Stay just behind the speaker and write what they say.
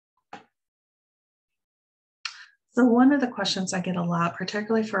So one of the questions I get a lot,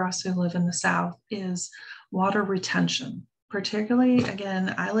 particularly for us who live in the South, is water retention. Particularly,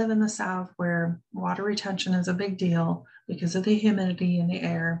 again, I live in the South where water retention is a big deal because of the humidity in the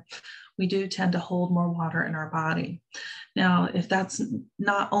air. We do tend to hold more water in our body. Now, if that's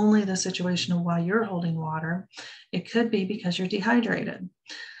not only the situation of why you're holding water, it could be because you're dehydrated.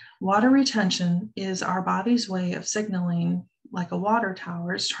 Water retention is our body's way of signaling, like a water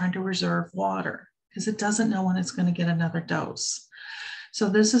tower is trying to reserve water because it doesn't know when it's going to get another dose. So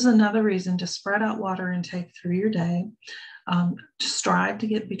this is another reason to spread out water intake through your day. Strive to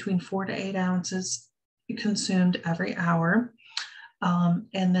get between 4 to 8 ounces consumed every hour.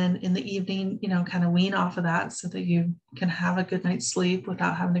 And then in the evening, kind of wean off of that so that you can have a good night's sleep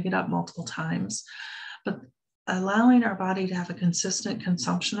without having to get up multiple times. But allowing our body to have a consistent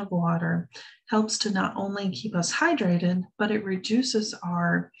consumption of water helps to not only keep us hydrated, but it reduces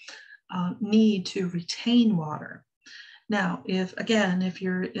our need to retain water. Now, if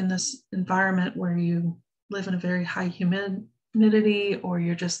you're in this environment where you live in a very high humidity or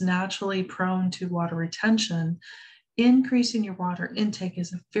you're just naturally prone to water retention, increasing your water intake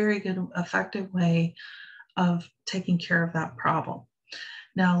is a very good, effective way of taking care of that problem.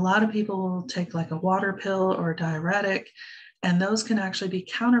 Now, a lot of people will take like a water pill or a diuretic, and those can actually be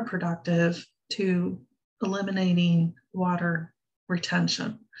counterproductive to eliminating water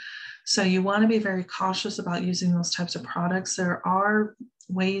retention. So you want to be very cautious about using those types of products. There are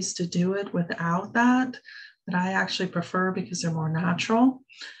ways to do it without that I actually prefer because they're more natural.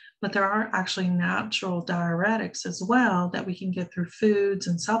 But there are actually natural diuretics as well that we can get through foods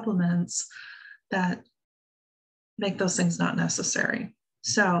and supplements that make those things not necessary.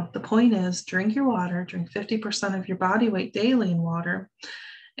 So the point is, drink your water, drink 50% of your body weight daily in water,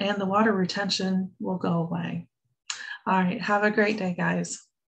 and the water retention will go away. All right, have a great day, guys.